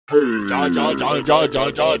Joystick,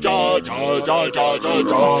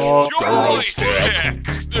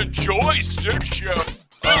 the Joystick Show.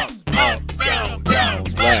 Up, down,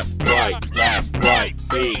 left, right,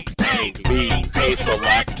 B, A,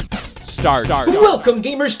 select. Start. Welcome,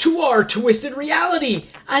 gamers, to our twisted reality.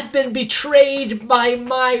 I've been betrayed by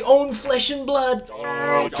my own flesh and blood.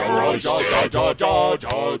 Joystick,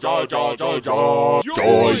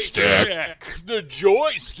 the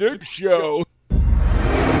Joystick Show.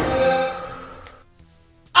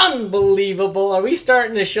 Unbelievable. Are we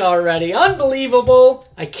starting the show already? Unbelievable.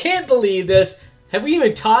 I can't believe this. Have we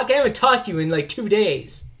even talked? I haven't talked to you in like 2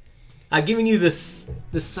 days. I've given you the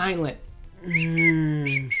silent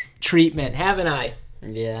treatment, haven't I?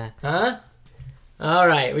 Yeah. Huh? All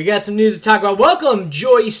right, we got some news to talk about. Welcome,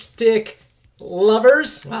 joystick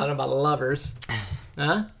lovers. Well, I don't know about lovers.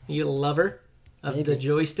 Huh? You a lover of Maybe. the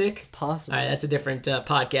joystick? Possible. All right, that's a different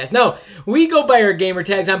podcast. No, we go by our gamer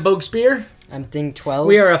tags. I'm Bogue Spear. I'm Thing 12.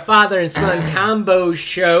 We are a father and son combo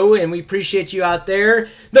show, and we appreciate you out there.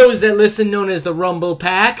 Those that listen, known as the Rumble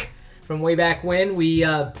Pack, from way back when. We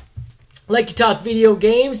like to talk video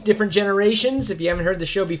games, different generations. If you haven't heard the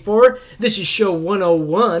show before, this is show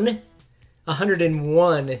 101.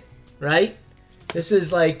 101, right? This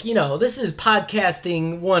is like, this is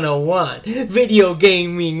podcasting 101. Video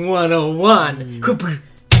gaming 101.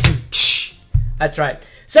 That's right.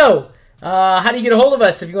 So, how do you get a hold of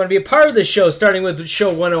us if you want to be a part of the show, starting with show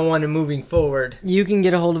 101 and moving forward? You can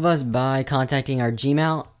get a hold of us by contacting our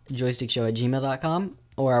Gmail, joystickshow@gmail.com,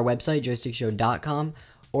 or our website, joystickshow.com,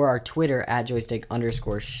 or our Twitter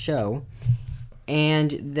 @joystick_show.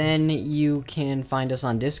 And then you can find us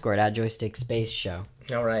on Discord @joystick_show.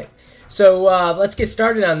 All right. So let's get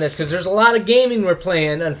started on this, because there's a lot of gaming we're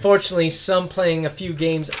playing. Unfortunately, some playing a few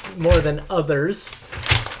games more than others.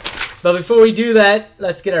 But before we do that,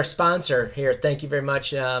 let's get our sponsor here. Thank you very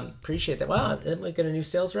much. Appreciate that. Wow, didn't we get a new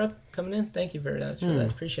sales rep coming in? Thank you very much for that.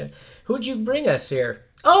 Appreciate it. Who'd you bring us here?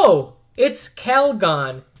 Oh, it's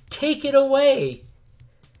Calgon. Take it away.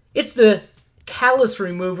 It's the callus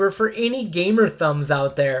remover for any gamer thumbs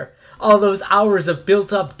out there. All those hours of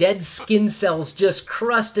built-up dead skin cells just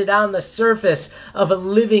crusted on the surface of a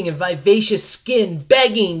living and vivacious skin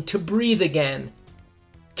begging to breathe again.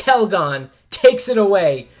 Calgon takes it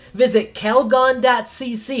away. Visit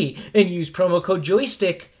calgon.cc and use promo code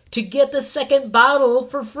Joystick to get the second bottle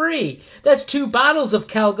for free. That's 2 bottles of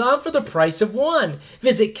Calgon for the price of 1.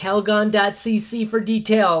 Visit calgon.cc for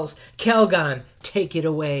details. Calgon, take it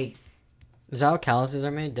away. Is that how calluses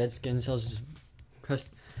are made? Dead skin cells just crust?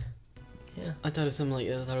 Yeah. I thought it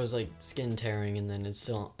was like skin tearing, and then it's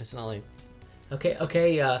not like... Okay.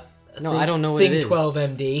 No, I don't know what it is. Thing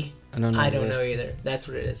 12MD. I don't know I what don't it know is. either. That's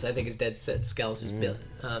what it is. I think it's dead cells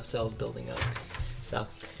cells building up. So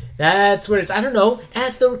that's what it is. I don't know.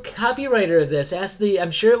 Ask the copywriter of this.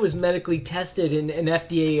 I'm sure it was medically tested and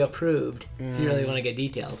FDA approved. If you really want to get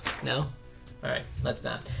detailed. No? All right, let's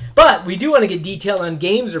not. But we do want to get detail on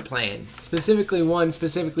games we're playing. Specifically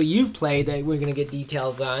you've played that we're going to get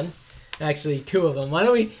details on. Actually, 2 of them. Why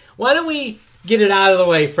don't we get it out of the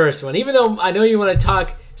way first one? Even though I know you want to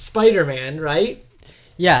talk Spider-Man, right?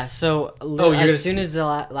 Yeah, so soon as the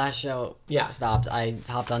last show Yeah. stopped, I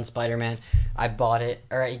hopped on Spider-Man. I bought it,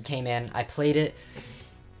 or it came in. I played it,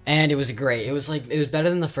 and it was great. It was better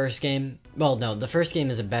than the first game. Well, no, the first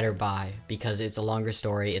game is a better buy because it's a longer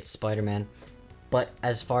story. It's Spider-Man. But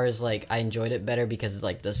as far as, I enjoyed it better because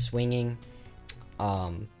of, the swinging,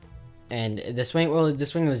 and the swing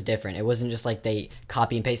was different. It wasn't just they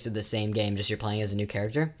copy and pasted the same game, just you're playing as a new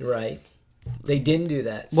character. Right. They didn't do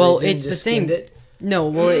that. So Well, they didn't it's the just same. skimmed it? No,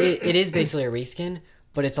 well, it is basically a reskin,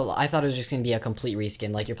 but I thought it was just going to be a complete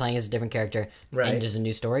reskin. You're playing as a different character, Right. and there's a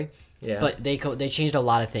new story. Yeah. But they changed a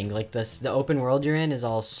lot of things. The open world you're in is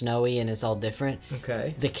all snowy and it's all different.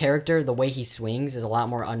 Okay. The character, the way he swings, is a lot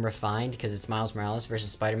more unrefined because it's Miles Morales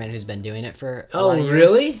versus Spider-Man, who's been doing it for a lot of years.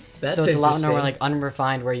 Really? That's so it's a lot more interesting.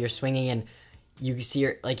 unrefined, where you're swinging and you see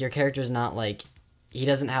your character's not he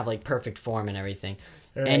doesn't have perfect form and everything,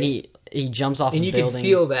 Right. and he jumps off And a you building. can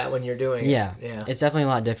feel that when you're doing Yeah, it. Yeah. it's definitely a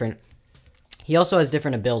lot different. He also has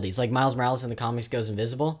different abilities. Miles Morales in the comics goes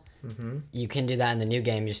invisible. Mm-hmm. You can do that in the new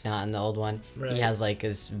game, just not in the old one. Right. He has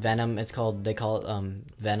his Venom. They call it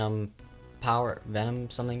Venom power, Venom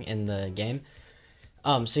something in the game.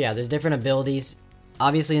 So yeah, there's different abilities.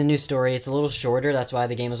 Obviously, in the new story, it's a little shorter. That's why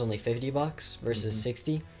the game was only $50 versus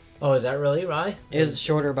 $60. Oh, is that really right? It was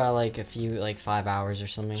shorter by a few 5 hours or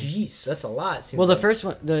something. Jeez, that's a lot. Seems Well, the like. first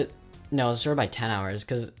one, no, it's shorter by 10 hours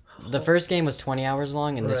because the first game was 20 hours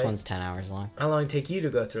long and this Right. one's 10 hours long. How long did it take you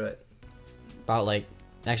to go through it? About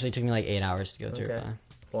actually it took me 8 hours to go through Okay. it.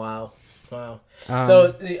 Wow. Wow.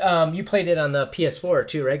 So you played it on the PS4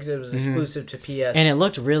 too, right? Because it was exclusive to PS. And it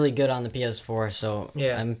looked really good on the PS4. So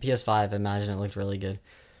yeah, I'm PS5. I imagine it looked really good.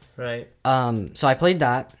 Right. So I played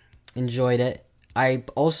that, enjoyed it. I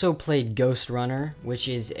also played Ghost Runner, which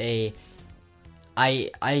is I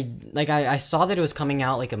saw that it was coming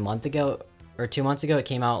out like a month ago or 2 months ago. It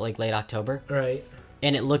came out like late October. Right.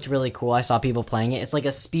 And it looked really cool. I saw people playing it. It's like a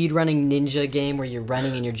speedrunning ninja game where you're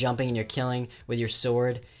running and you're jumping and you're killing with your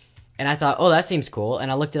sword. And I thought, oh, that seems cool. And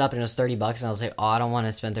I looked it up and it was $30. And I was like, oh, I don't want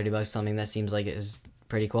to spend $30 on something that seems like it is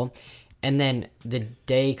pretty cool. And then the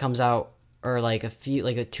day comes out, or like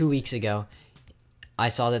 2 weeks ago, I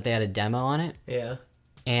saw that they had a demo on it. Yeah.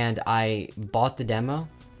 And I bought the demo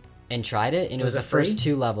and tried it. And it was the first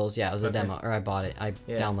 2 levels. Yeah, it was a demo. Or I bought it. I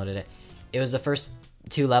downloaded it. It was the first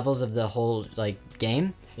 2 levels of the whole like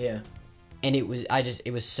game. Yeah. And it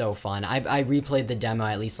was so fun. I replayed the demo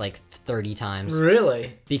at least like 30 times.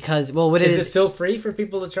 Really? Because, well, what is it still free for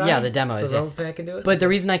people to try? Yeah, the demo is. So Pack can do it? But the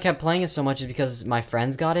reason I kept playing it so much is because my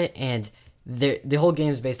friends got it, and the whole game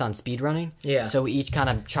is based on speedrunning. Yeah. So we each kind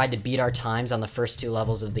of tried to beat our times on the first 2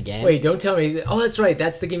 levels of the game. Wait, don't tell me. Oh, that's right.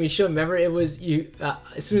 That's the game you showed. Remember, it was you.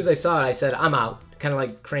 As soon as I saw it, I said, I'm out. Kind of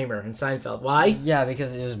like Kramer and Seinfeld. Why? Yeah,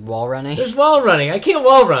 because it was wall running. There's wall running. I can't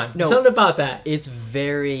wall run. No, something about that. It's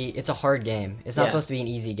a hard game. It's not supposed to be an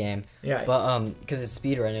easy game. Yeah. But because it's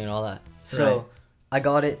speedrunning and all that. So I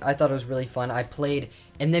got it. I thought it was really fun. I played,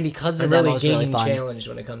 and then because the demo was really fun. Challenged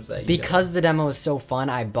when it comes to that. Because the demo was so fun,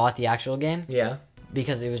 I bought the actual game. Yeah.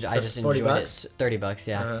 Because it was, I just enjoyed it. $30,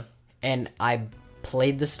 yeah. Uh-huh. And I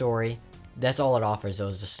played the story. That's all it offers, though,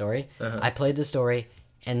 is the story. Uh-huh. I played the story,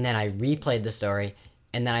 and then I replayed the story,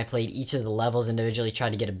 and then I played each of the levels individually,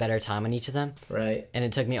 tried to get a better time on each of them. Right. And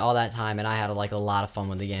it took me all that time, and I had a lot of fun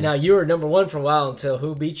with the game. Now, you were number 1 for a while until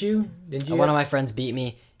who beat you? Did you? One of my friends beat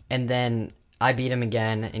me, and then I beat him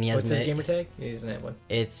again, and he has... What's his gamer tag? He doesn't have one.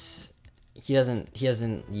 He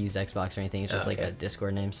doesn't use Xbox or anything. It's just like a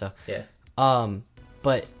Discord name, so... Yeah.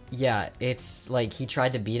 But yeah, it's like he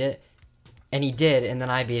tried to beat it, and he did, and then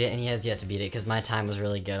I beat it, and he has yet to beat it because my time was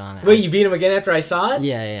really good on it. Wait, you beat him again after I saw it?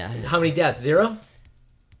 Yeah. How many deaths? 0?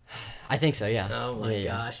 I think so, yeah. Oh my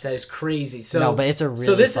gosh, that is crazy. So no, but it's a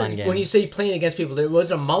really fun game. When you say playing against people, there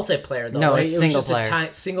was a multiplayer though. No, right? it's single player. It was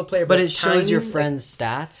just single player, but it shows your friend's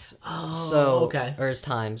stats. Oh, so, okay. Or his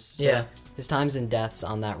times. So yeah. His times and deaths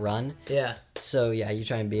on that run. Yeah. So yeah, you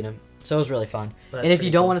try and beat him. So it was really fun. That's and if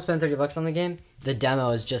you don't want to spend $30 on the game, the demo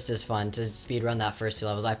is just as fun to speedrun that first 2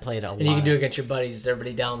 levels. I played a lot. And you can do it against your buddies.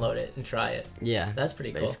 Everybody download it and try it. Yeah. That's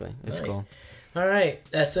pretty cool. Basically. It's cool. All right.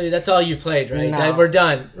 That's all you played, right? No. We're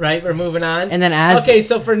done, right? We're moving on. And then Okay,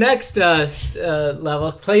 so for next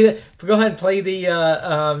level, go ahead and play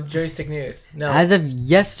the joystick news. No. As of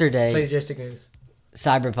yesterday, play the joystick news.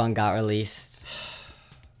 Cyberpunk got released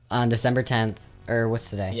on December 10th. Or what's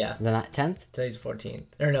today? Yeah. The 10th? Today's the 14th.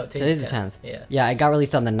 Or no, today's the 10th. Yeah. Yeah, it got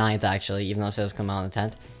released on the 9th, actually, even though it says come out on the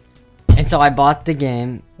 10th. And so I bought the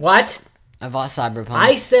game. What? I bought Cyberpunk.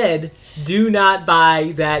 I said do not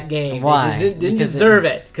buy that game. Why? It didn't deserve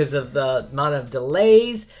it because of the amount of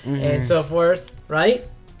delays and so forth, right?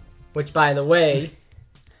 Which, by the way,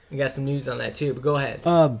 we got some news on that too, but go ahead.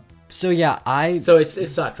 So yeah, So it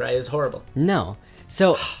sucked, right? It was horrible. No.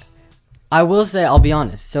 So... I will say, I'll be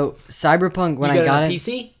honest. So, Cyberpunk, when I got it...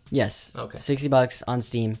 PC? Yes. Okay. $60 on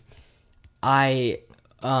Steam.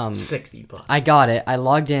 $60. I got it. I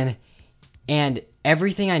logged in, and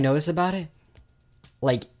everything I noticed about it,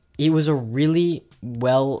 like, it was a really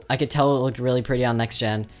I could tell it looked really pretty on next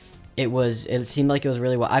gen. It seemed like it was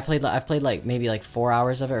really well. I've played like maybe like 4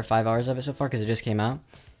 hours of it or 5 hours of it so far because it just came out.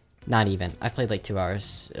 Not even. I played like 2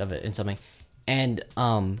 hours of it and something. And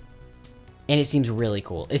it seems really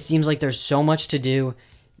cool. It seems like there's so much to do.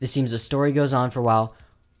 It seems the story goes on for a while.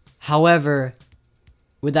 However,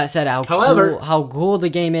 with that said, how cool the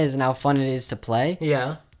game is and how fun it is to play.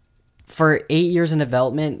 Yeah. For 8 years in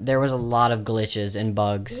development, there was a lot of glitches and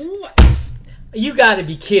bugs. You gotta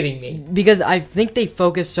be kidding me. Because I think they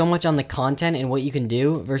focused so much on the content and what you can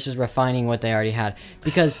do versus refining what they already had.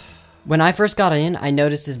 Because when I first got in, I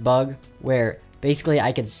noticed this bug where basically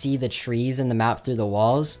I could see the trees in the map through the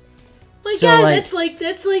walls. My God, that's like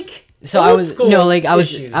so I was in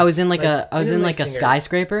like a singer.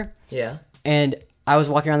 skyscraper. Yeah. And I was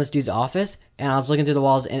walking around this dude's office, and I was looking through the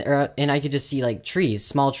walls, and I could just see like trees,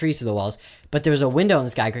 small trees through the walls. But there was a window in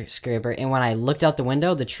the skyscraper, and when I looked out the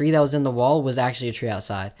window, the tree that was in the wall was actually a tree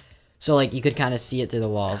outside. So like you could kind of see it through the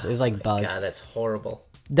walls. It was like bugs. God, that's horrible.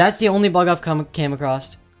 That's the only bug I've came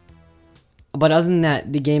across. But other than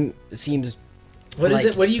that, the game seems. What is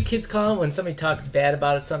it? What do you kids call it when somebody talks bad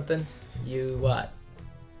about something? You what?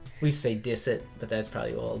 We used to say diss it, but that's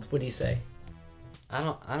probably old. What do you say? I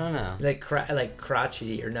don't know. Like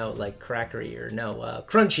crotchety, or no, like crackery, or no,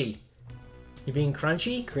 crunchy. You being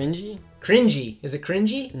crunchy? Cringy? Cringy. Is it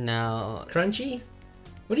cringy? No. Crunchy?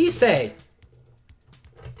 What do you say?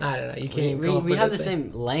 I don't know. You can't even come up We with have a the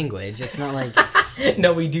thing. same language. It's not like...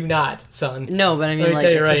 No, we do not, son. No, but I mean, Let me like,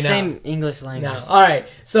 tell you it's right the now. same English language. No. All right.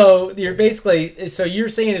 So you're basically... So you're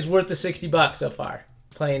saying it's worth the $60 so far?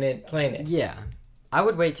 Playing it. Yeah. I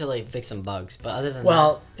would wait till they fix some bugs, but other than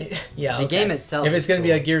Well, yeah. The game itself If it's is going to be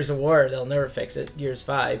cool. like Gears of War, they'll never fix it. Gears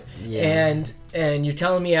 5. Yeah. And you're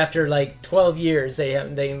telling me after like 12 years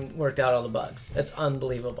they worked out all the bugs. That's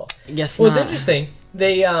unbelievable. I guess Well, not. it's interesting.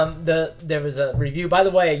 They there was a review. By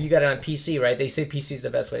the way, you got it on PC, right? They say PC is the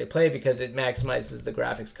best way to play it because it maximizes the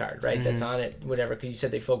graphics card, right? That's on it, whatever. Because you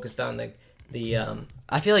said they focused on the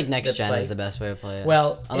I feel like next the gen play. is the best way to play it.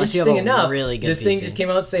 Well, Unless you interesting have a enough, really good this thing PC. just came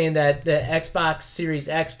out saying that the Xbox Series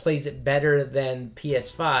X plays it better than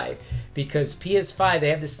PS5 because PS5 they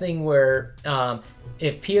have this thing where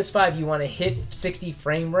if PS5 you want to hit 60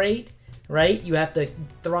 frame rate, right? You have to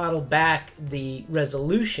throttle back the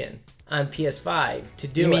resolution on PS5 to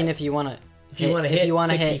do it. You mean if you want to... If you want to hit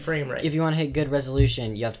 60 frame rate. If you want to hit good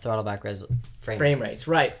resolution, you have to throttle back frame rates,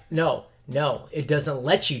 right? No, it doesn't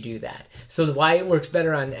let you do that. So why it works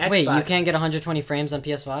better on Xbox? Wait, you can't get 120 frames on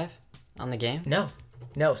PS5 on the game?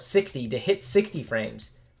 No, 60 to hit 60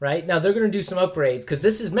 frames. Right now they're going to do some upgrades because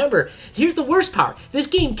this is. Remember, here's the worst part. This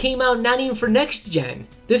game came out not even for next gen.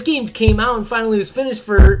 This game came out and finally was finished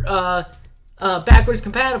for backwards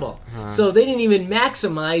compatible. So they didn't even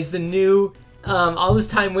maximize the new. All this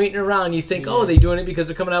time waiting around, you think, oh, they doing it because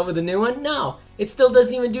they're coming out with a new one? No, it still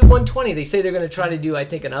doesn't even do 120. They say they're going to try to do, I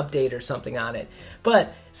think, an update or something on it.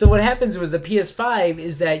 But so what happens was the PS5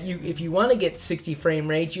 is that if you want to get 60 frame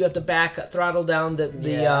rates, you have to throttle down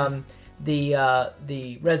the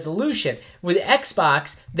resolution. With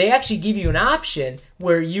Xbox, they actually give you an option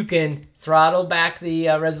where you can throttle back the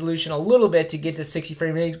resolution a little bit to get to 60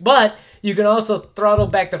 frame rates, but you can also throttle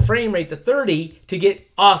back the frame rate to 30 to get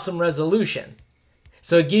awesome resolution.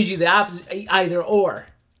 So it gives you the option either or.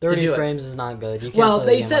 30 frames is not good. You can't Well, play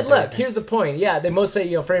the they game said, on 30 look, frames. here's the point. Yeah, they most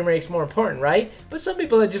say, frame rate's more important, right? But some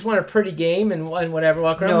people that just want a pretty game and whatever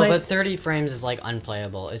walk around. No, like, but 30 frames is like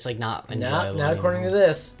unplayable. It's like not enjoyable. not according to anymore.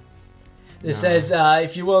 this. This says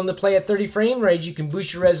if you're willing to play at 30 frame rate, you can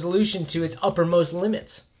boost your resolution to its uppermost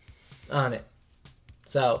limits on it.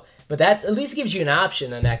 So, but that's at least gives you an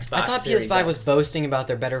option on Xbox. I thought Series PS5 X. was boasting about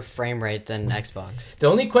their better frame rate than Xbox. The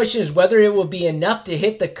only question is whether it will be enough to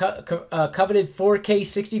hit the coveted 4K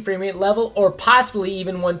 60 frame rate level, or possibly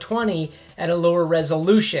even 120 at a lower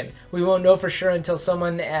resolution. We won't know for sure until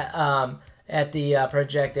someone at the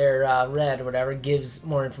Project Air Red or whatever gives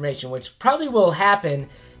more information, which probably will happen,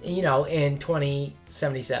 in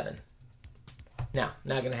 2077. No,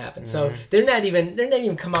 not going to happen. So they're not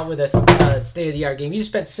even come out with a state of the art game. You just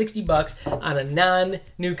spent $60 on a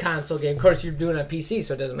non-new console game. Of course, you're doing it on PC,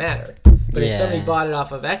 so it doesn't matter. But if somebody bought it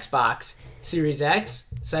off of Xbox Series X,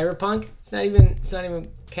 Cyberpunk, it's not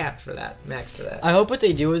even capped for that, maxed for that. I hope what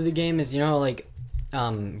they do with the game is, like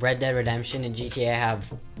Red Dead Redemption and GTA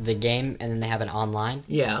have the game and then they have it online.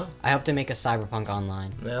 Yeah. I hope they make a Cyberpunk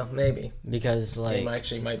online. Well, maybe. Because, Game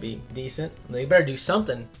actually might be decent. They better do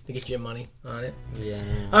something to get you money on it. Yeah.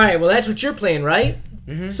 All right, well, that's what you're playing, right?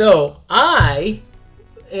 Mm-hmm. So I,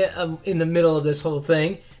 in the middle of this whole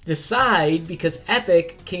thing, decide, because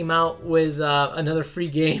Epic came out with another free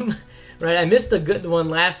game, right? I missed the one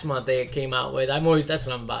last month they came out with. That's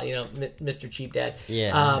what I'm about, Mr. Cheap Dad.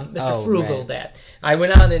 Yeah. Mr. Frugal right. Dad. I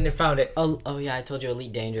went on and found it. Oh, yeah, I told you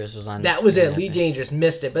Elite Dangerous was on. That was it. Epic. Elite Dangerous.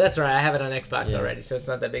 Missed it, but that's all right. I have it on Xbox already, so it's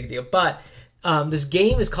not that big a deal. But this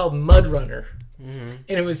game is called Mud Runner. Mm-hmm.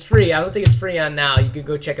 And it was free. I don't think it's free on now. You could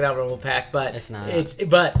go check it out on Rumble Pack, but it's not.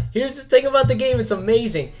 But here's the thing about the game. It's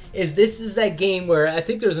amazing. This is that game where I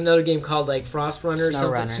think there's another game called like Frost Runner or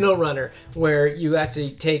something. Snow Runner, where you actually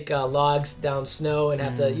take logs down snow and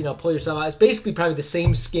have to pull yourself out. It's basically probably the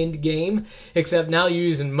same skinned game, except now you're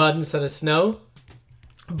using mud instead of snow.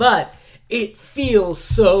 But it feels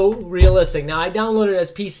so realistic. Now, I downloaded it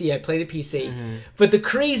as PC. I played it PC. Mm-hmm. But the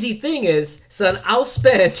crazy thing is, son, I'll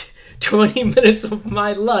spend 20 minutes of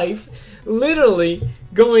my life literally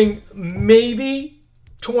going maybe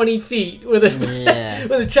 20 feet with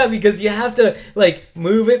a truck, because you have to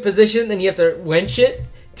move it, position, then you have to winch it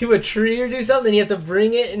to a tree or do something, then you have to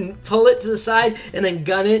bring it and pull it to the side and then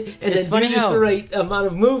gun it and then do just the right amount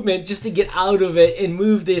of movement just to get out of it and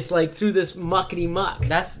move this through this muckety muck.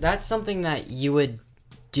 That's something that you would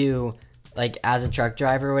do like as a truck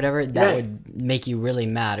driver or whatever, that Right. would make you really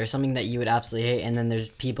mad, or something that you would absolutely hate, and then there's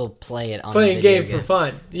people play it on Playing a video game for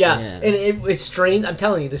fun. Yeah. And it's strange. I'm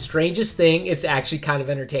telling you, the strangest thing, it's actually kind of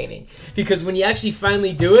entertaining. Because when you actually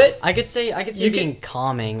finally do it, I could say being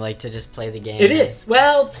calming, like to just play the game. it is.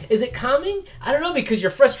 Well, is it calming? I don't know, because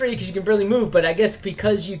you're frustrated because you can barely move, but I guess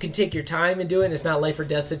because you can take your time and do it, and it's not a life or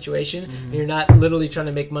death situation, and you're not literally trying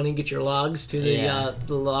to make money and get your logs to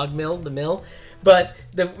the log mill, the mill. But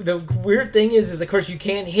the weird thing is of course you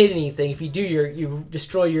can't hit anything. If you do, you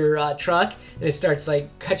destroy your truck, and it starts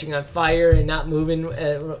like catching on fire and not moving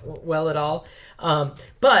well at all.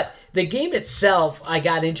 But the game itself, I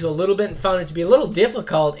got into a little bit and found it to be a little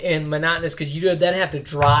difficult and monotonous because you then have to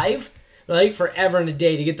drive like forever and a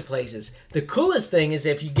day to get to places. The coolest thing is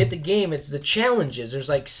if you get the game, it's the challenges. There's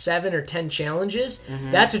like 7 or 10 challenges.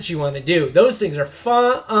 That's what you want to do. Those things are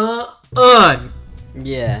fun.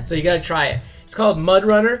 Yeah. So you got to try it. It's called Mud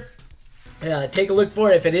Runner. Take a look for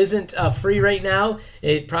it. If it isn't free right now,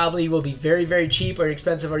 it probably will be very, very cheap or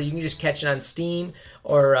expensive, or you can just catch it on Steam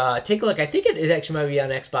or take a look. I think it actually might be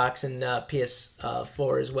on Xbox and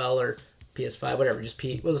PS4 as well, or PS5, whatever.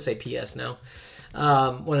 We'll just say PS now.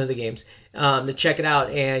 One of the games. To check it out,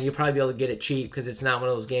 and you'll probably be able to get it cheap because it's not one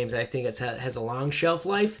of those games. I think it has a long shelf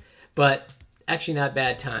life, but actually not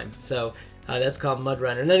bad time. So that's called Mud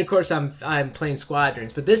Runner. And then of course I'm playing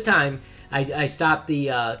Squadrons, but this time I stopped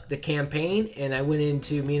the campaign and I went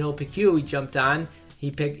into me and old PQ. We jumped on. He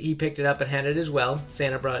picked it up and had it as well.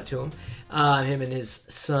 Santa brought it to him. Him and his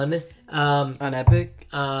son. On Epic?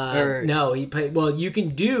 No, he played. Well, you can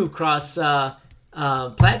do cross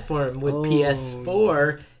platform with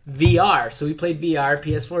PS4 VR. So we played VR,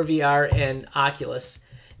 PS4 VR, and Oculus,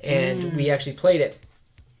 and we actually played it.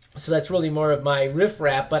 So that's really more of my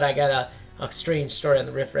riff-raff, but I got a strange story on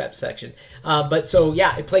the riff-raff section. But so,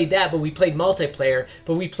 yeah, I played that, but we played multiplayer,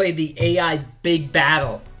 but we played the AI Big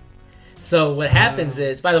Battle. So what happens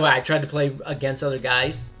is, by the way, I tried to play against other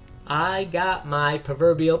guys. I got my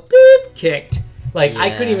proverbial beep kicked. Like, I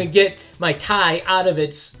couldn't even get my tie out of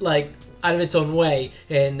its own way,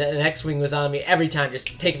 and an X-Wing was on me every time,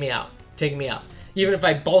 just take me out. Even if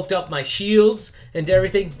I bulked up my shields and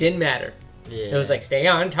everything, didn't matter. It was like, stay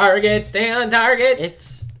on target.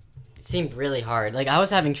 It seemed really hard. Like, I was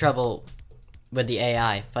having trouble with the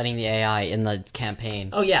AI, fighting the AI in the campaign.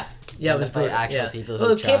 Oh, yeah. Yeah, it was brutal. Actual people who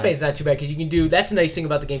the tried. campaign's not too bad, because you can do, that's the nice thing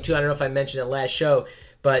about the game, too. I don't know if I mentioned it last show,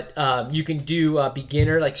 but you can do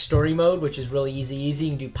beginner, like story mode, which is really easy. You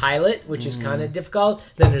can do pilot, which is kind of difficult.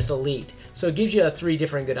 Then there's elite. So it gives you 3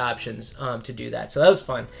 different good options to do that. So that was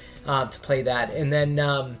fun to play that. And then,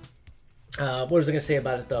 what was I going to say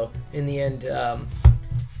about it, though? In the end,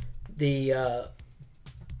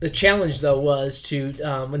 the challenge, though, was to,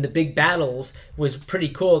 when the big battles was pretty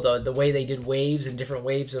cool, though, the way they did waves and different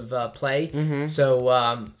waves of play.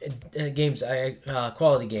 So,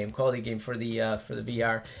 quality game for the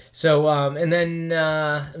VR. So, and then,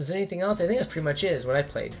 was there anything else? I think that's pretty much it, is what I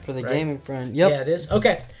played. For the gaming front, yep. Yeah, it is.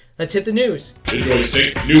 Okay, let's hit the news. The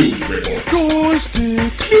Joystick News Report.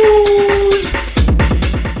 Joystick News!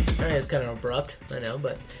 Alright, it's kind of abrupt, I know,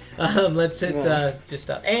 but let's hit, just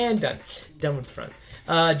stop. And done. Done with the front.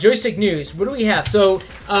 Joystick news. What do we have? So,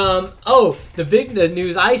 the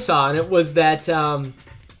news I saw, and it was that, do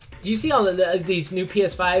you see all these new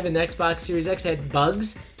PS5 and Xbox Series X had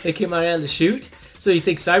bugs that came out of the chute? So you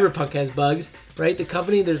think Cyberpunk has bugs, right? The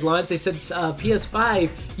company, there's launch, they said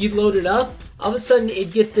PS5, you'd load it up, all of a sudden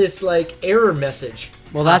it'd get this, like, error message.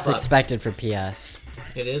 Well, that's expected for PS.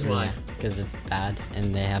 It is, why? Because it's bad,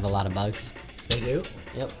 and they have a lot of bugs. They do?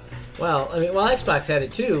 Yep. Well, Xbox had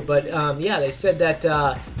it too, but they said that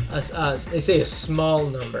they say a small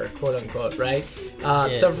number, quote unquote, right?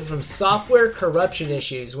 Suffer from software corruption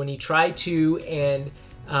issues when you try and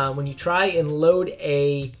load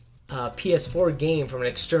a PS4 game from an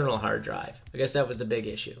external hard drive. I guess that was the big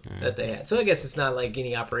issue that they had. So I guess it's not like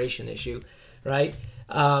any operation issue, right?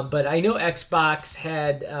 But I know Xbox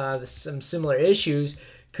had some similar issues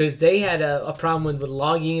because they had a problem with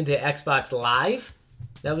logging into Xbox Live.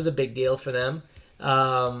 That was a big deal for them.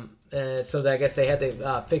 So I guess they had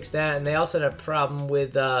to fix that. And they also had a problem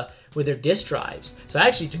with their disk drives. So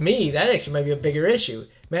actually, to me, that actually might be a bigger issue.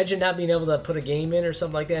 Imagine not being able to put a game in or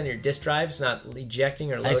something like that, and your disk drive's not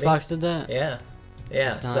ejecting or loading. Xbox did that? Yeah.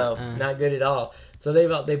 Not good at all. So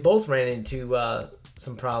they both ran into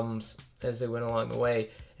some problems as they went along the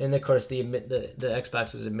way. And of course, the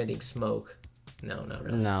Xbox was emitting smoke. No, not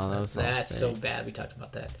really. No, that's so bad. We talked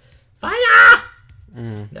about that. Fire!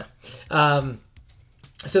 No.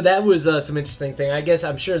 So that was some interesting thing. I guess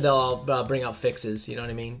I'm sure they'll all bring out fixes, you know what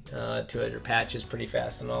I mean, to it, or patches pretty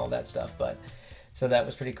fast and all that stuff. But So that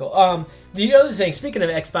was pretty cool. The other thing, speaking of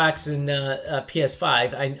Xbox and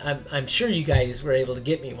PS5, I'm sure you guys were able to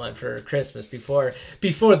get me one for Christmas before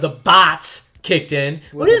the bots kicked in.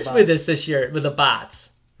 What is with us this year with the bots?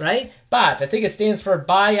 Right? Bots. I think it stands for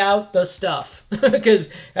buy out the stuff. Because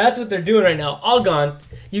that's what they're doing right now. All gone.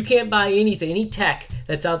 You can't buy anything, any tech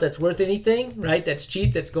that's out that's worth anything, right? That's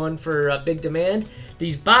cheap, that's going for big demand.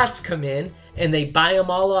 These bots come in and they buy them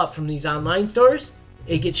all up from these online stores.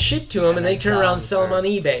 It gets shipped to them and they turn around and sell them on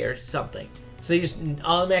eBay or something. So they just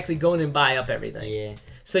automatically go in and buy up everything. Yeah.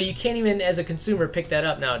 So you can't even, as a consumer, pick that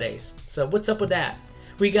up nowadays. So what's up with that?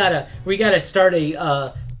 We gotta start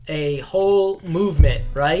a whole movement,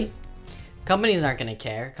 right? Companies aren't going to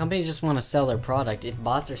care. Companies just want to sell their product. If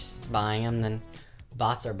bots are buying them, then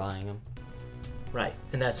bots are buying them. Right,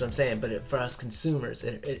 and that's what I'm saying. But for us consumers,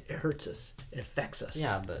 it hurts us. It affects us.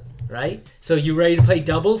 Yeah, but... Right? So you ready to play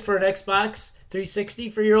double for an Xbox 360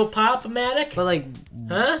 for your old Pop-O-Matic? But, like...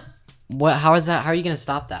 Huh? What? How is that? How are you going to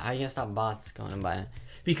stop that? How are you going to stop bots going and buying it?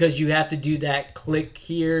 Because you have to do that click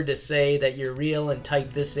here to say that you're real and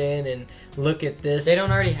type this in and look at this. They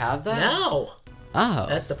don't already have that? No. Oh.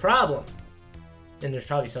 That's the problem. And there's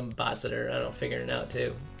probably some bots that are, I don't know, figuring it out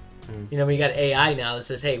too. You know, we got AI now that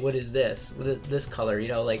says, hey, what is this? This color, you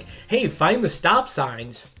know, like, hey, find the stop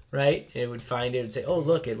signs, right? It would find it and say, oh,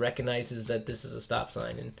 look, it recognizes that this is a stop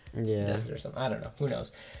sign and does it or something. I don't know. Who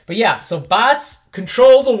knows? But yeah, so bots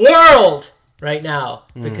control the world right now,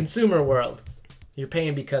 the consumer world. You're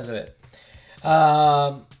paying because of it.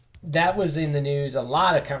 That was in the news. A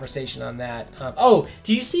lot of conversation on that.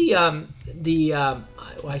 Do you see I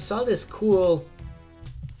saw this cool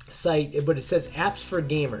site, but it says apps for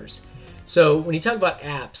gamers. So when you talk about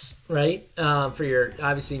apps, right, for your,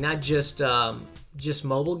 obviously not just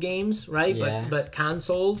mobile games, right, but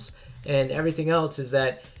consoles and everything else, is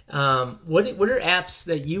that what are apps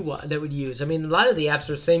that would use? I mean, a lot of the apps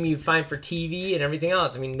are the same you'd find for TV and everything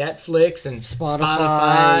else. I mean, Netflix and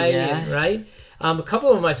Spotify and, right? A couple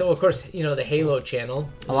of them I saw, well, of course, you know, the Halo channel.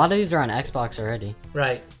 A lot of these are on Xbox already.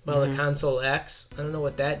 Right. Well, the Console X, I don't know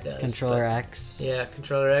what that does. Controller X. Yeah,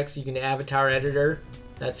 Controller X. You can Avatar Editor.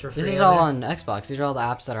 That's for free. This is all on Xbox. These are all the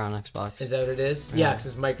apps that are on Xbox. Is that what it is? Yeah, because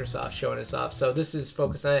it's Microsoft showing us off. So this is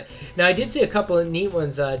focused on it. Now, I did see a couple of neat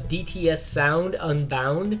ones. DTS Sound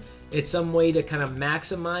Unbound. It's some way to kind of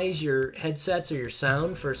maximize your headsets or your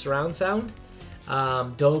sound for surround sound.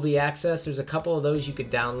 Dolby Access. There's a couple of those you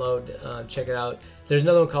could download. Check it out. There's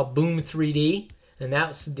another one called Boom 3D, and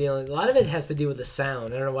that's dealing. A lot of it has to do with the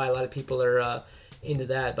sound. I don't know why a lot of people are into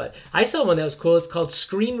that, but I saw one that was cool. It's called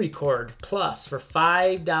Screen Record Plus for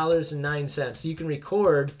 $5.09. So you can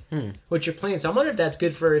record what you're playing. So I wonder if that's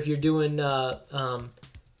good for if you're doing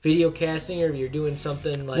video casting or if you're doing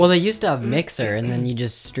something like. Well, they used to have Mixer, and then you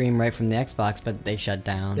just stream right from the Xbox, but they shut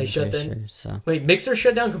down. They shut down. Sure, so. Wait, Mixer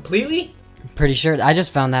shut down completely? Pretty sure. I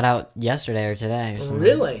just found that out yesterday or today or something.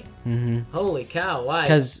 Really? Mm-hmm. Holy cow! Why?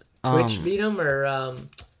 Because Twitch beat them or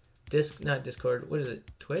not Discord. What is it?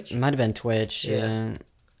 Twitch? It might have been Twitch. Yeah.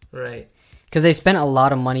 Right. Because they spent a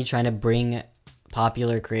lot of money trying to bring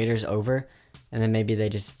popular creators over, and then maybe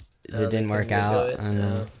it didn't work out. I don't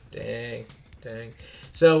know. Dang.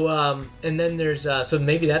 So and then there's so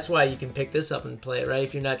maybe that's why you can pick this up and play it, right?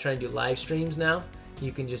 If you're not trying to do live streams now,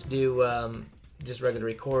 you can just do just regular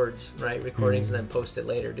recordings, and then post it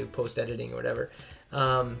later, do post editing or whatever.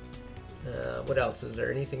 What else? Is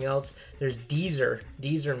there anything else? There's Deezer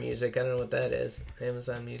Music. I don't know what that is.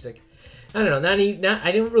 Amazon Music. I don't know.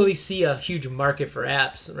 I don't really see a huge market for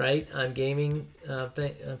apps, right, on gaming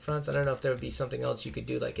fronts. I don't know if there would be something else you could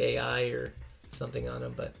do, like AI or something on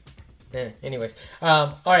them, but anyways.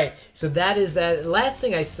 All right. So that is that. Last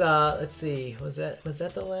thing I saw. Let's see. Was that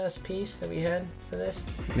the last piece that we had for this?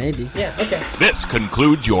 Maybe. Yeah. Okay. This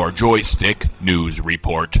concludes your Joystick News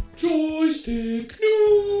Report. Joystick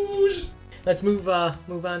News. Let's move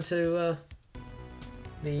on to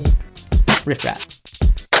the riff wrap.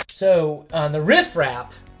 So on the riff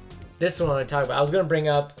wrap, this is what I want to talk about. I was going to bring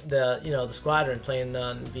up the Squadron playing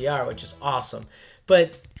on VR, which is awesome,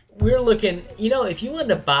 but we're looking. If you wanted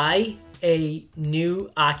to buy a new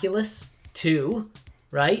Oculus 2,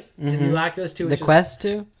 right? The new Oculus 2. The Quest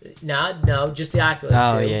 2? No, just the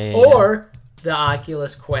Oculus 2. Yeah. Or the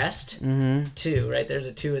Oculus Quest 2, right? There's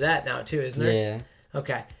a 2 of that now too, isn't there? Yeah.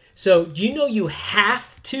 Okay. So do you know you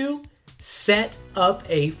have to set up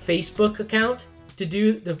a Facebook account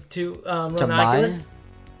to run Oculus?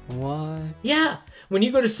 What? Yeah. When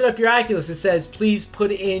you go to set up your Oculus, it says, please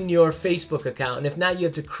put in your Facebook account. And if not, you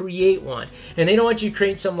have to create one. And they don't want you to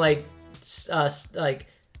create some fly by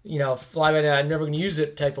night, I'm never going to use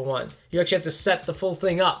it type of one. You actually have to set the full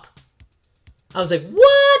thing up. I was like,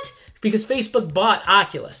 what? Because Facebook bought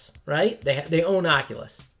Oculus, right? They own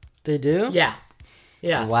Oculus. They do? Yeah.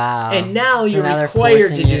 Yeah. Wow. And now So you're now they're required to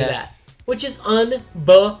forcing do you to- that, which is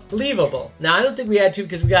unbelievable. Now, I don't think we had to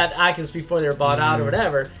because we got Oculus before they were bought out or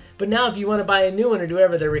whatever. But now if you want to buy a new one or do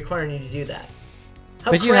whatever, they're requiring you to do that. How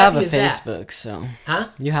But you have a crappy is that? Facebook, so... Huh?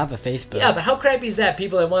 You have a Facebook. Yeah, but how crappy is that?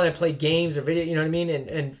 People that want to play games or video, you know what I mean?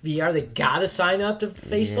 And VR, they gotta sign up to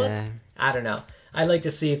Facebook? Yeah. I don't know. I'd like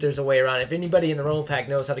to see if there's a way around it. If anybody in the Rumble Pack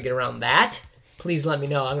knows how to get around that, please let me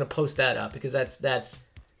know. I'm going to post that up because that's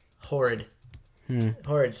horrid.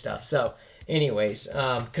 Horrid stuff. So, anyways,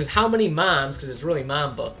 because how many moms, because it's really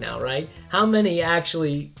mom book now, right? How many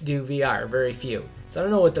actually do VR? Very few. So I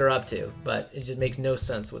don't know what they're up to, but it just makes no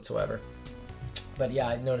sense whatsoever. But yeah,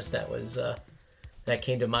 I noticed that was that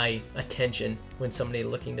came to my attention when somebody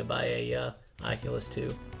looking to buy a Oculus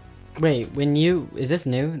 2. Wait, is this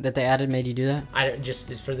new that they made you do that?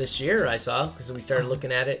 It's for this year I saw because we started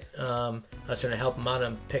looking at it. I was trying to help them out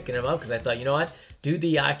on picking them up because I thought, you know what, do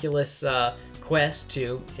the Oculus Quest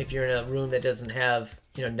 2 if you're in a room that doesn't have,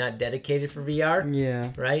 not dedicated for VR.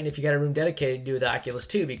 Yeah. Right, and if you got a room dedicated, do the Oculus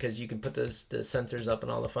 2 because you can put the sensors up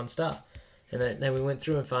and all the fun stuff. And then we went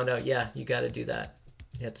through and found out, yeah, you got to do that.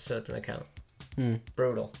 You have to set up an account.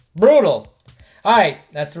 Brutal. All right,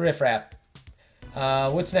 that's the riff rap.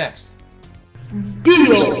 What's next?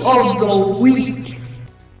 Deal of the week.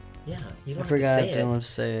 Yeah, you don't I forgot have to say to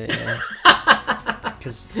say it. Yeah.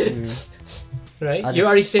 Because right? You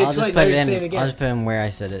already said it twice. Now you're saying it I'll again. just put it in where I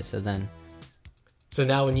said it. So then. So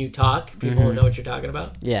now when you talk, people will know what you're talking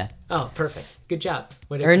about? Yeah. Oh, perfect. Good job.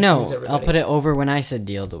 Or no, I'll put it over when I said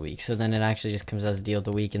deal of the week. So then it actually just comes as deal of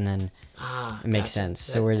the week, and then it makes sense.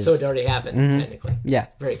 So we're just. So it already happened, technically. Yeah.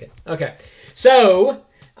 Very good. Okay. So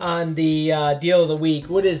on the deal of the week,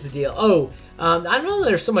 what is the deal? Oh, I don't know that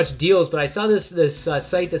there's so much deals, but I saw this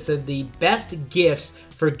site that said the best gifts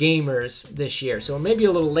for gamers this year. So maybe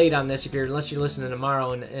a little late on this unless you're listening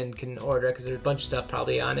tomorrow and can order it because there's a bunch of stuff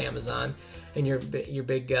probably on Amazon and your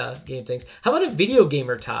big game things. How about a video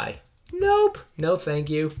gamer tie? Nope. No, thank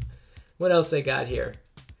you. What else they got here?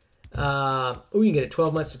 You can get a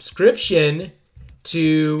 12-month subscription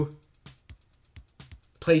to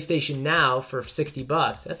PlayStation Now for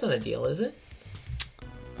 $60. That's not a deal, is it?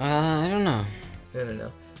 I don't know.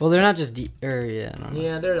 No. Well, they're not just I don't know.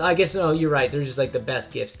 Yeah, I guess no. You're right. They're just like the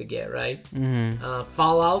best gifts to get, right?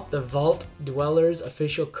 Fallout: The Vault Dwellers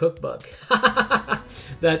official cookbook.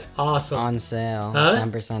 That's awesome. On sale,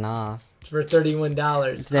 10% off for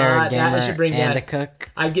 $31. They're a gamer I should bring and that. a cook.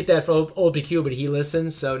 I'd get that for old BQ, but he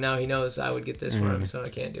listens, so now he knows I would get this for him, so I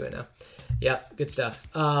can't do it now. Yep, good stuff.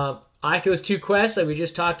 Oculus 2 Quest, like we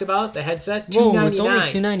just talked about, the headset, $299. Whoa, it's only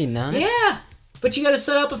 $299? Yeah, but you got to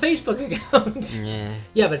set up a Facebook account.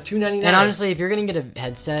 Yeah, but $299. And honestly, if you're gonna get a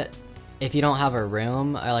headset, if you don't have a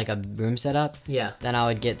room or like a room set up, then I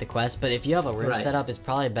would get the Quest. But if you have a room set up, it's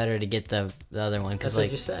probably better to get the other one because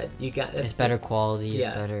like you said, it's better quality.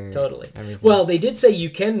 It's better. Totally. Everything. Well, they did say you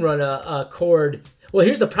can run a cord. Well,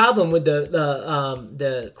 here's the problem with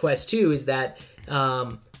the Quest 2 is that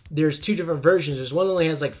there's two different versions. There's one that only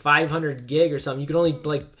has like 500 gig or something. You can only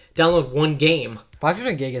like download one game.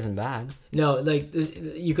 500 gig isn't bad. No, like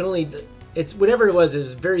you can only. It's whatever it was.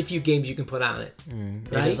 There's very few games you can put on it.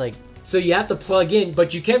 Right. It's like. So you have to plug in,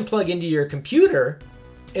 but you can plug into your computer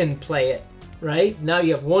and play it, right? Now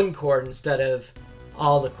you have one cord instead of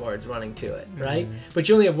all the cords running to it, right? But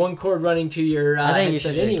you only have one cord running to your I think you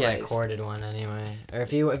should just anyways. get a corded one anyway. Or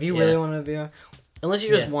if you really want a VR, unless you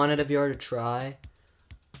just wanted a VR to try,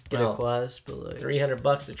 get a Quest. But like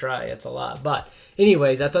 $300 to try, that's a lot. But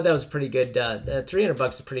anyways, I thought that was pretty good. $300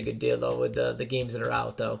 is a pretty good deal though with the games that are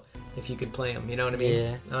out though. If you could play them, you know what I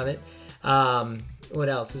mean? On it. What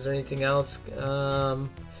else? Is there anything else? I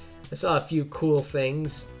saw a few cool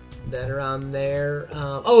things that are on there.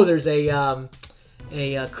 There's a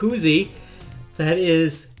koozie that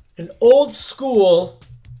is an old school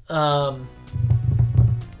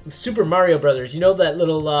Super Mario Brothers. You know that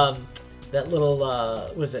little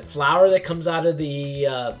was it flower that comes out of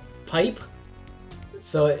the pipe?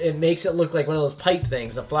 So it makes it look like one of those pipe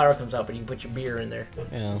things. The flower comes out, but you can put your beer in there.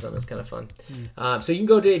 Yeah. So that's kind of fun. So you can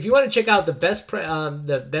go to, if you want to check out the best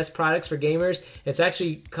products for gamers, it's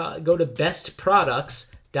actually go to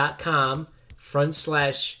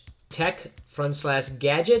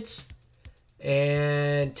bestproducts.com/tech/gadgets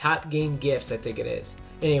and top game gifts, I think it is.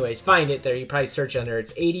 Anyways, find it there. You probably search under.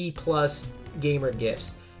 It's 80 plus gamer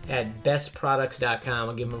gifts at bestproducts.com.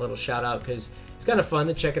 I'll give them a little shout out because it's kind of fun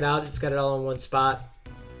to check it out. It's got it all in one spot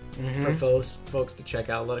for folks to check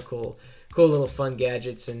out. A lot of cool little fun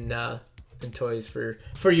gadgets and toys for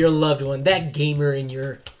your loved one, that gamer in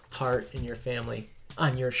your heart and your family.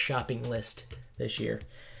 on your shopping list this year.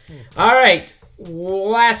 All right,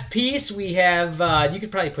 last piece we have. You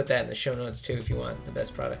could probably put that in the show notes too if you want the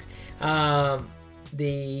best product. What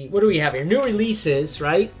do we have here? New releases,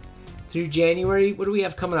 right? Through January. What do we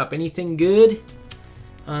have coming up? Anything good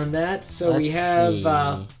on that? So Let's we have.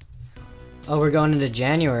 see. We're going into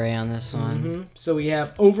January on this one. So we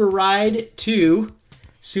have Override 2,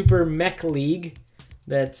 Super Mech League.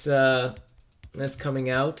 That's coming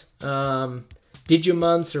out.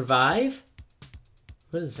 Digimon Survive.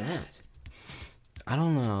 What is that? I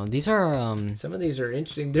don't know. These are Some of these are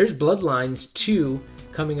interesting. There's Bloodlines 2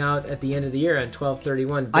 coming out at the end of the year on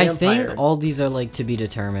 12/31. I think all these are like to be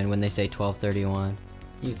determined when they say 12/31.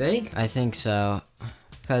 You think? I think so.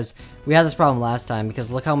 Because we had this problem last time,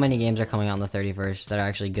 because look how many games are coming out on the 31st that are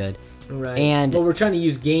actually good. Right. And well, we're trying to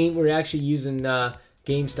use we're actually using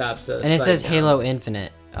GameStop's and it site says now. Halo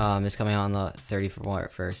Infinite is coming out on the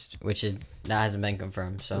 31st, which that hasn't been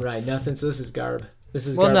confirmed. So Right, nothing. So this is garb. This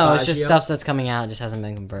is no, it's just garbaggio. stuff that's coming out, it just hasn't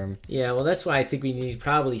been confirmed. Yeah, well, that's why I think we need to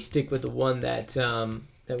probably stick with the one that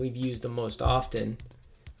that we've used the most often,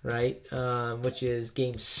 right? Which is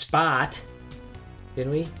GameSpot,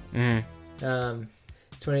 didn't we? Mm-hmm.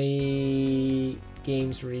 20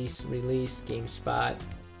 games released, GameSpot.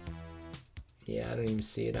 Yeah, I don't even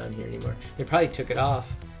see it on here anymore. They probably took it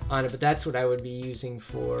off on it, but that's what I would be using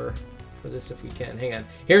for this if we can. Hang on.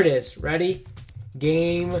 Here it is. Ready?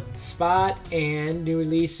 GameSpot and new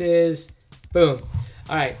releases. Boom.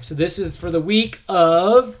 All right, so this is for the week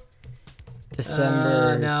of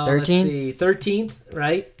December 13th? Let's see, 13th,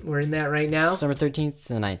 right? We're in that right now. December 13th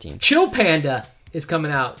to the 19th. Chill Panda is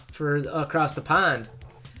coming out for Across the Pond.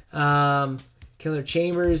 Killer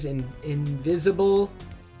Chambers, Invisible,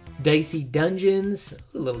 Dicey Dungeons.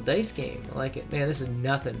 A little dice game. I like it. Man, this is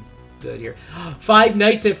nothing good here. Five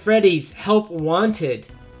Nights at Freddy's Help Wanted.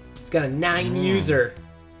 It's got a 9-user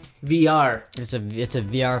VR. It's a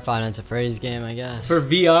VR Five Nights at Freddy's game, I guess. For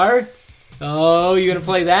VR? Oh, you gonna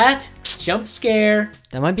play that? Jump scare.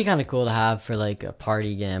 That might be kind of cool to have for like a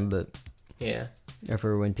party game, but Yeah. or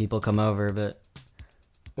for when people come over. But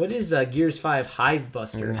What is Gears 5 Hive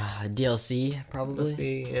Buster? DLC probably. Must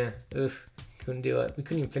be, yeah. Oof. Couldn't do it. We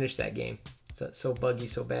couldn't even finish that game. It's so buggy,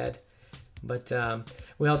 so bad. But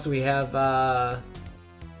we have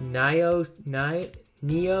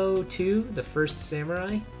Neo 2, The First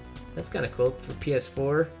Samurai. That's kind of cool for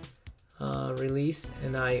PS4 release.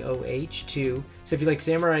 NIOH 2. So if you like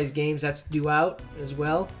Samurai's games, that's due out as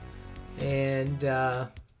well. And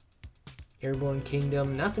Airborne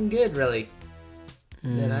Kingdom, nothing good really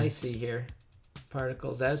that I see here.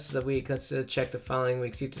 Particles, that's the week. Let's check the following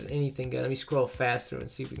week, see if there's anything good. Let me scroll fast through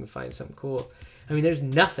and see if we can find something cool. I mean, there's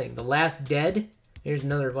nothing. The Last Dead, there's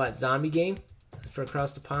another, zombie game for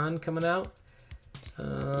Across the Pond coming out.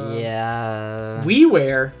 Yeah.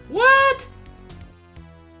 WiiWare? What?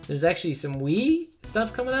 There's actually some Wii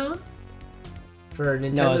stuff coming out for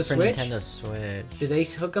Nintendo No, it's for Switch? Nintendo Switch. Did they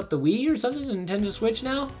hook up the Wii or something to Nintendo Switch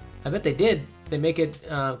now? I bet they did. They make it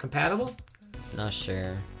compatible? Not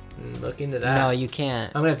sure. Look into that. No, you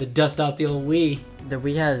can't. I'm going to have to dust out the old Wii. The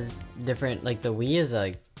Wii has different, like the Wii is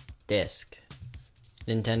a disc.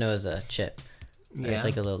 Nintendo is a chip. Yeah. It's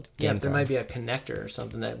like a little game Yeah, but there card. might be a connector or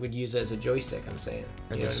something that would use as a joystick, I'm saying.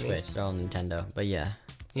 Or You the know what I mean? Switch. They're all Nintendo. But yeah.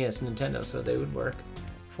 Yeah, it's Nintendo, so they would work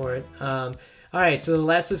for it. All right, so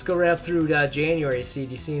let's go right up through January. Do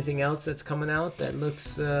you see anything else that's coming out that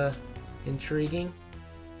looks intriguing?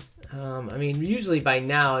 I mean, usually by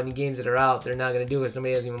now, any games that are out, they're not going to do it because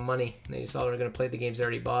nobody has any money. They just all are going to play the games they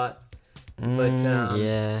already bought. But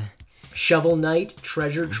yeah. Shovel Knight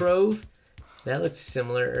Treasure Trove, that looks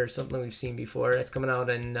similar or something we've seen before. That's coming out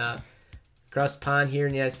in across the pond here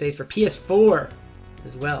in the United States for PS4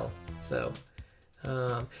 as well. So,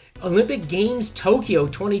 Olympic Games Tokyo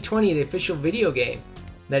 2020, the official video game.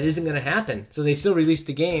 That isn't going to happen. So they still released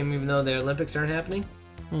the game even though the Olympics aren't happening.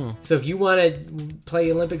 So if you want to play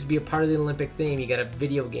Olympics, be a part of the Olympic theme, you got to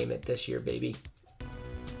video game it this year, baby.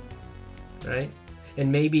 Right?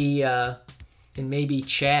 And maybe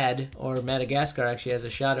Chad or Madagascar actually has a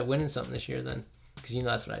shot at winning something this year then. Because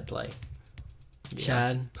that's what I'd play.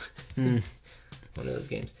 Chad. One of those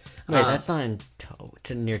games. Wait, that's not in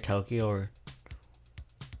near Tokyo or...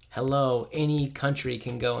 Hello, any country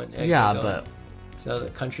can go in. Yeah, can go but... in. So the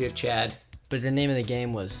country of Chad. But the name of the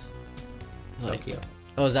game was... Tokyo.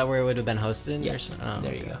 Oh, is that where it would have been hosted? Yes. Oh,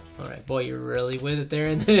 there okay. you go. All right. Boy, you're really with it there.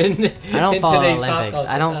 And then I don't follow today's pop Olympics. culture.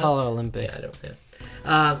 I don't follow Olympics. Yeah, I don't.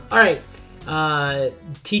 Yeah. All right.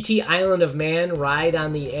 TT Island of Man, Ride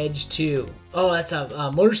on the Edge 2. Oh, that's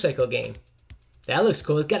a motorcycle game. That looks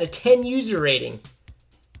cool. It's got a 10 user rating.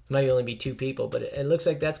 Might only be 2 people, but it looks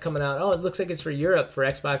like that's coming out. Oh, it looks like it's for Europe, for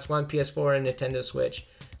Xbox One, PS4, and Nintendo Switch.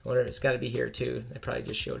 I wonder if it's got to be here too. I probably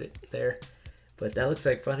just showed it there. But that looks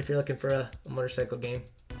like fun if you're looking for a motorcycle game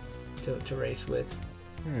to race with.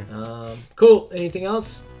 Cool. Anything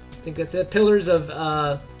else? I think that's it. Pillars of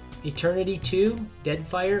Eternity 2,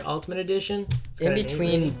 Deadfire Ultimate Edition. In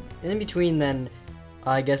between, then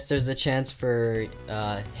I guess there's a chance for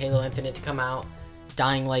Halo Infinite to come out.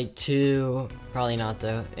 Dying Light 2, probably not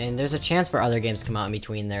though. And there's a chance for other games to come out in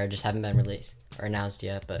between there, just haven't been released or announced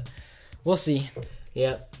yet, but we'll see.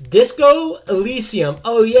 Yeah. Disco Elysium.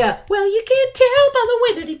 Oh yeah. Well, you can't tell by the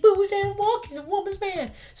way that he moves and walks. He's a woman's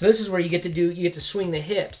man. So this is where you get to swing the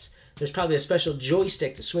hips. There's probably a special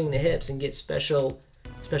joystick to swing the hips and get special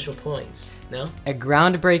points. No? A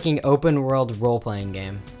groundbreaking open world role playing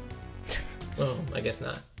game. Oh, I guess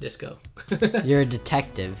not. Disco. You're a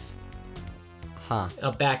detective. Huh.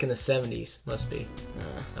 Oh, back in the 70s, must be.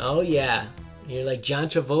 Oh yeah, you're like John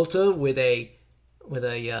Travolta with a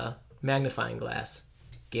magnifying glass.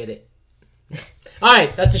 Get it? All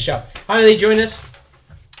right, that's the show. How do they join us?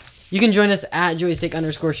 You can join us at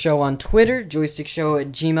joystick_show on Twitter,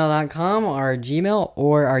 joystickshow@gmail.com, our Gmail,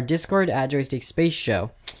 or our Discord at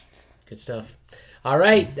joystick_show. Good stuff. All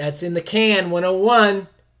right, that's in the can. 101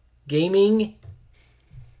 gaming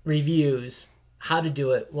reviews. How to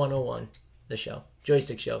do it. 101. The show.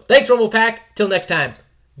 Joystick Show. Thanks, Rumble Pack. Till next time.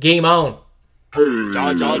 Game on. Joystick,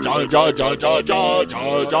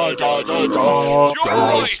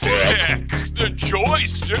 the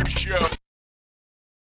Joystick Show.